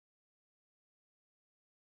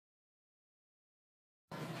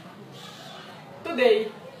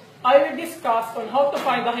today, I will discuss on how to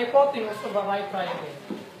find the hypotenuse of a right triangle.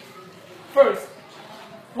 First,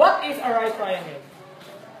 what is a right triangle?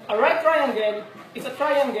 A right triangle is a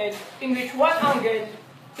triangle in which one angle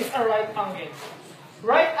is a right angle.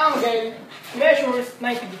 Right angle measures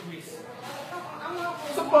 90 degrees.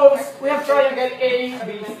 Suppose we have triangle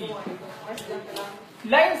ABC.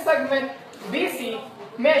 Line segment BC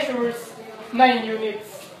measures 9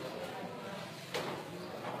 units.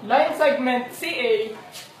 Line segment CA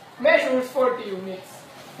measures 40 units.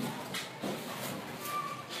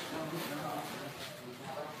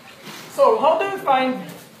 So, how do we find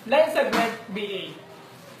line segment BA?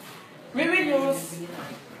 We will use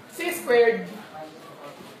C squared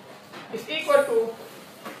is equal to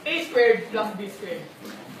A squared plus B squared.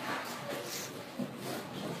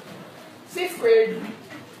 C squared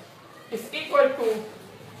is equal to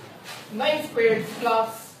 9 squared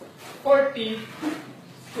plus 40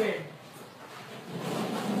 squared.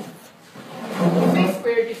 C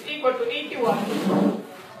squared is equal to 81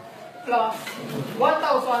 plus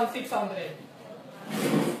 1,600.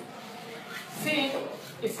 C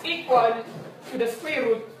is equal to the square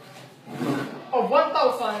root of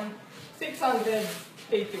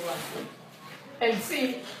 1,681. And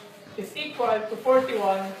C is equal to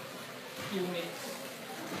 41 units.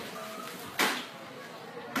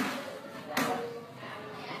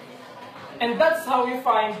 And that's how you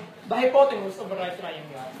find the hypotenuse of a right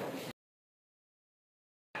triangle.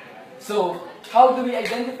 So, how do we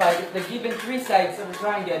identify if the given three sides of a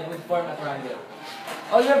triangle would form a triangle?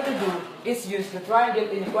 All you have to do is use the triangle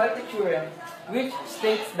inequality theorem, which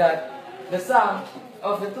states that the sum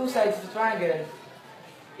of the two sides of the triangle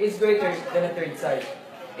is greater than a third side.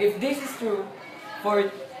 If this is true for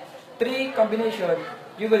three combinations,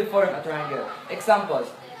 you will form a triangle. Examples: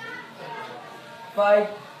 5,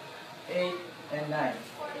 8, and 9.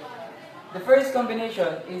 The first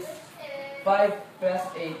combination is 5 plus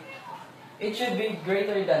 8. It should be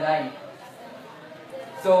greater than 9.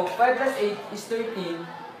 So 5 plus 8 is 13,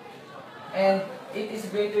 and it is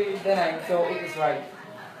greater than 9, so it is right.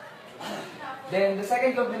 Then the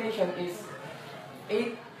second combination is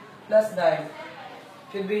 8 plus 9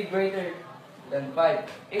 should be greater than 5.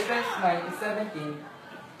 8 plus 9 is 17,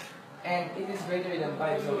 and it is greater than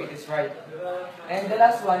 5, so it is right. And the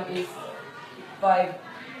last one is 5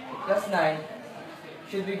 plus 9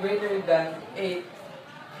 should be greater than 8.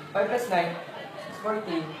 5 plus 9 is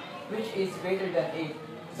 14, which is greater than 8.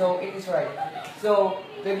 So it is right. So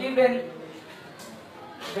the given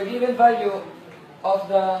value of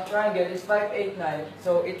the triangle is 5, 8, 9.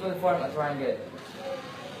 So it will form a triangle.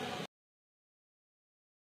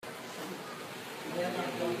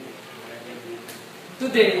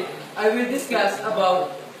 Today, I will discuss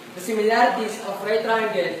about the similarities of right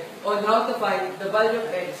triangle on how to find the value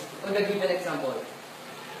of x on the given example.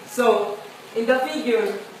 So, in the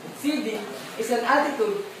figure, CD is an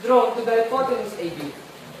altitude drawn to the hypotenuse AB.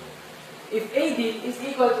 If AD is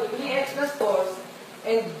equal to 3x plus 4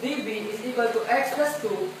 and DB is equal to x plus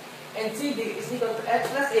 2 and CD is equal to x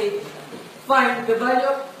plus 8, find the value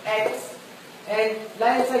of x and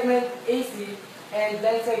line segment AC and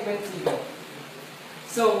line segment CD.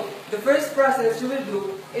 So, the first process you will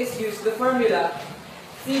do is use the formula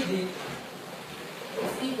CD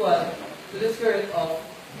is equal to the square root of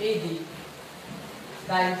AD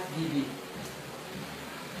times DB.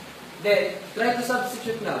 Then, try to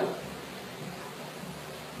substitute now.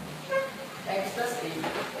 X plus 8 is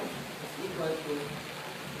equal to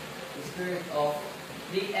the square root of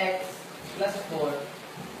 3x plus 4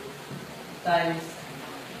 times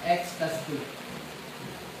x plus 2.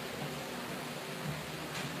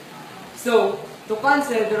 So, to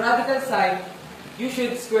cancel the radical sign, you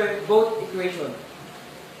should square both equations.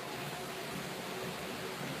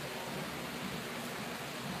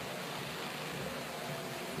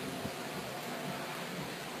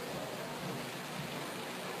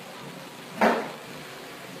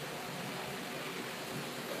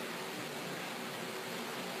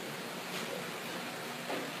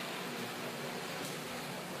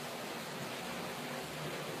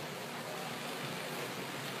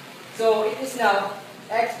 So it is now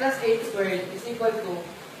x plus 8 squared is equal to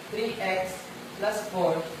 3x plus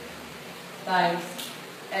 4 times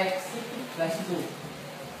x plus 2.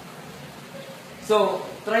 So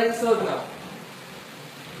try to solve now.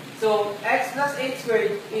 So x plus 8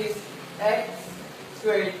 squared is x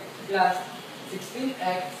squared plus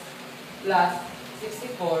 16x plus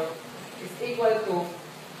 64 is equal to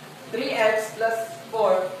 3x plus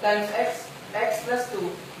 4 times x plus 2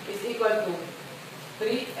 is equal to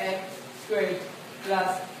 3x squared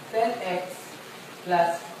plus 10x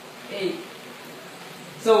plus 8.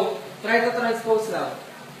 So, try to transpose now.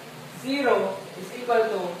 0 is equal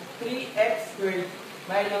to 3x squared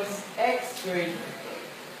minus x squared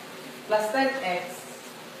plus 10x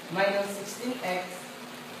minus 16x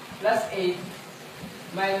plus 8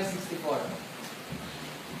 minus 64.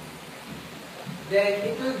 Then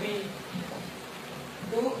it will be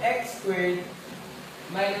 2x squared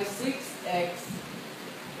minus 6x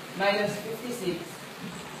minus 56.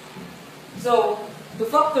 So, to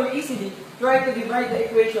factor easily, try to divide the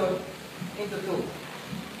equation into 2.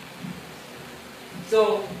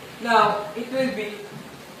 So, now, it will be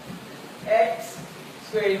x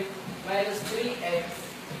squared minus 3x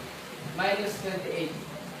minus 28.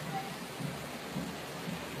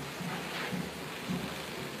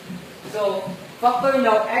 So, factor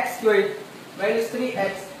now x squared minus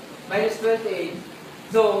 3x minus 28.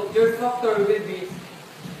 So, your factor will be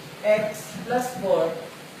x plus 4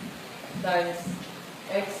 times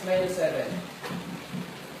x minus 7.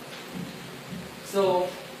 So,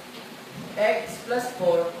 x plus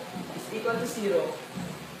 4 is equal to 0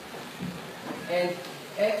 and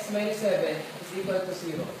x minus 7 is equal to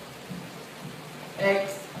 0.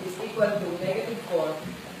 X is equal to negative 4,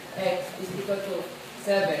 x is equal to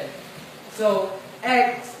 7. So,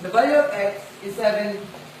 x, the value of x is 7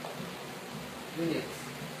 units.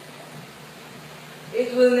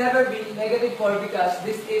 It will never be negative 4 because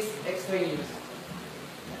this is extraneous.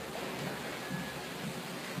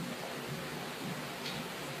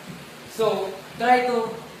 So, try to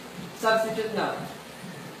substitute now.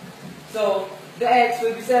 So, the x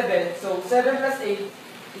will be 7. So, 7 plus 8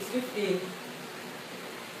 is 15.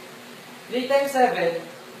 3 times 7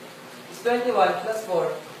 is 21 plus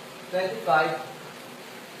 4, 25.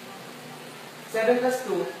 7 plus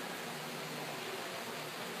 2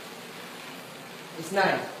 is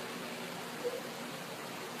 9.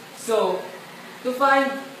 So, to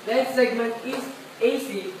find length segment is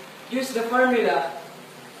AC, use the formula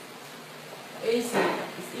AC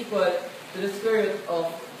is equal to the square root of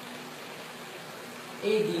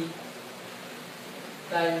AD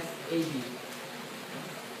times AB.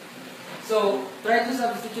 So, try to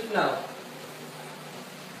substitute now.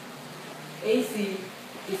 AC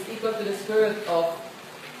is equal to the square root of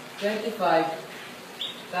 25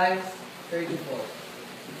 times 34.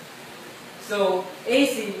 So,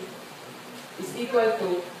 AC is equal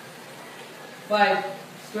to 5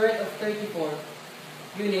 square root of 34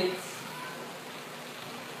 units.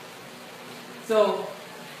 So,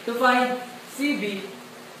 to find CB,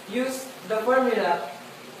 use the formula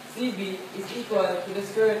CB is equal to the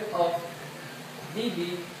square root of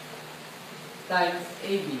DB times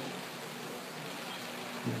AB.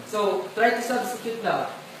 So, try to substitute now.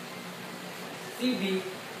 CB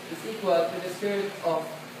is equal to the square root of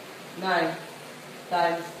 9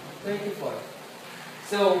 times 34.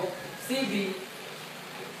 So, CB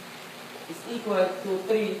is equal to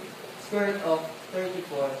 3 square root of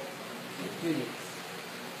 34 units.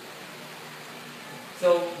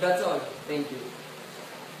 So, that's all. Thank you.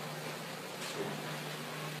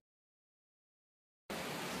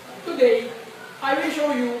 Today, I will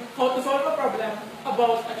show you how to solve a problem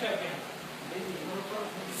about a champion.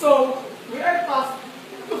 So, we are tasked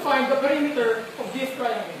to find the perimeter of this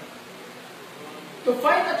triangle. To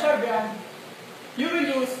find a champion, you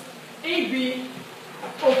will use AB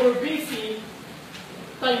over BC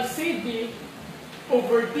times CD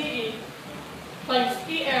over DE times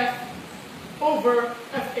EF over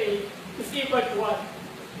FA is equal to 1.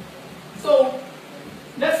 So,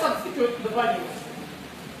 let's substitute the values.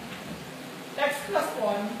 X plus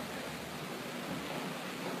 1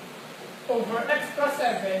 over x plus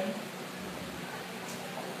 7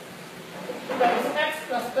 times x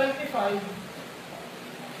plus 25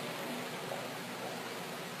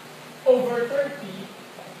 over 30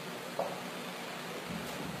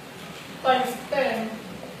 times 10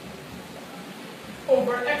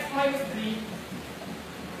 over x minus 3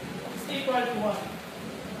 is equal to 1.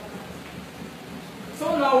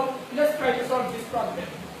 So now, let's try to solve this problem.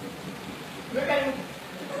 We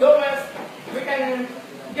can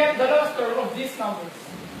get the lowest term of these numbers.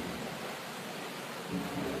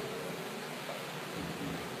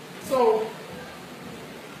 So,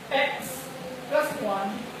 x plus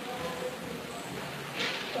 1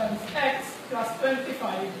 times x plus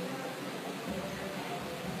 25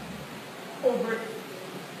 over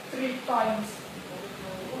 3 times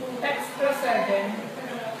x plus 7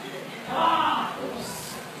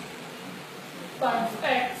 times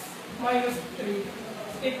x minus 3 is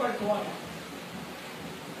equal to 1.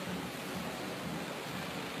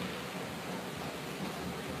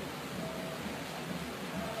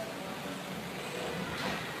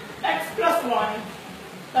 X plus 1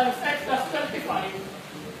 times x plus 25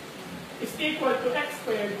 is equal to x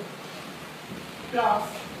squared plus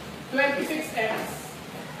 26x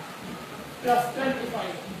plus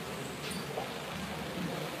 25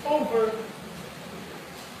 over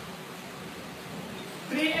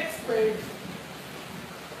 3x squared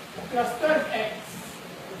plus 12x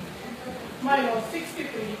minus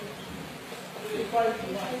 63 equal to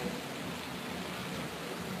 1.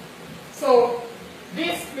 So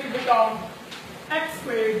this will become x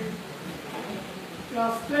squared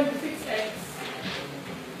plus 26x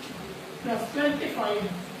plus 25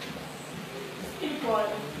 is equal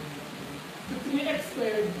to 3x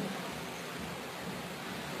squared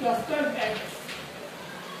plus 12x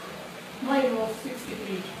minus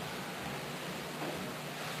 63.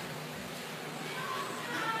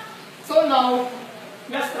 So now,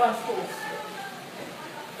 let's transpose.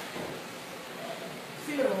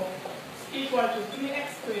 0 is equal to 3x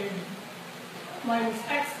squared minus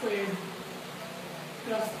x squared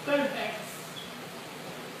plus 12x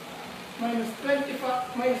minus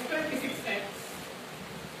 26x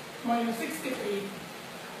minus 63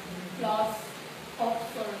 plus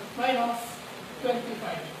minus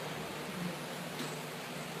 25.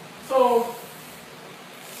 So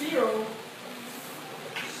 0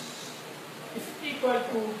 is equal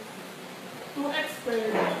to 2x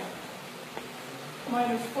squared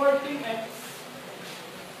minus 14x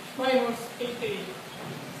minus 88.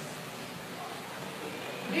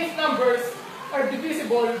 These numbers are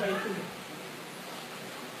divisible by 2.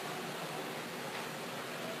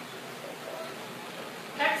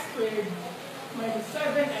 X squared minus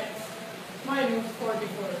 7x minus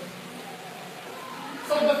 44.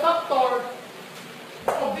 So the factor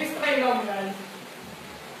of this trinomial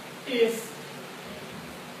is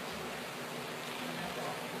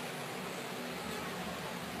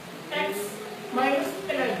x minus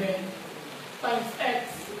 11 times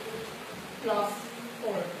x plus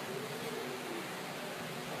 4.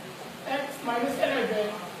 X minus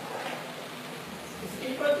 11 is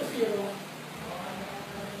equal to 0.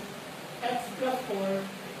 X plus 4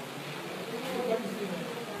 is equal to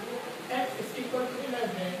 0. X is equal to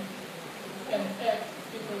 11 and x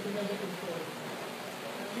is equal to negative 4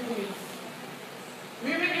 units.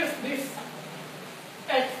 We will use this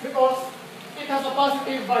x because it has a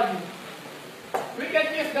positive value. We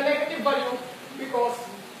can use the negative value because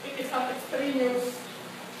it is an extraneous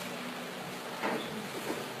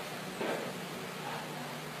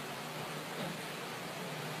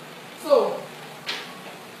so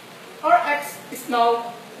our x is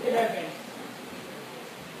now 11.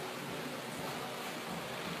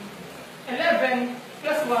 11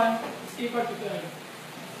 plus 1 is equal to 12.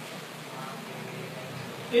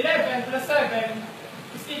 11 plus 7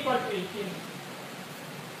 is equal to 18.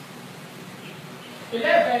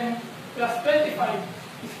 11 plus 25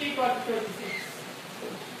 is equal to 36.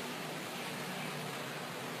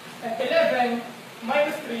 And 11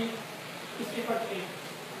 minus 3 is equal to 8.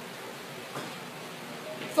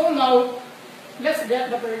 So now, let's get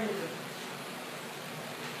the perimeter.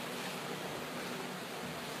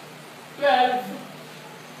 12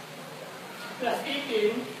 plus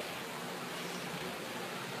 18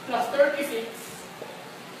 plus 36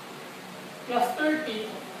 plus 30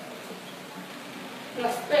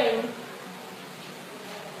 plus 10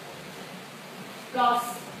 plus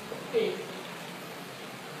 8.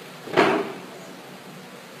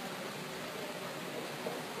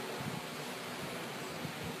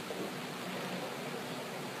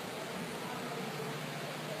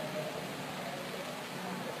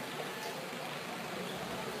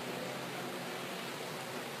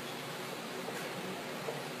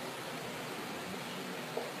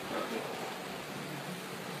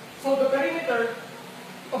 So the perimeter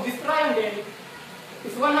of this triangle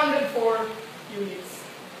is 104 units.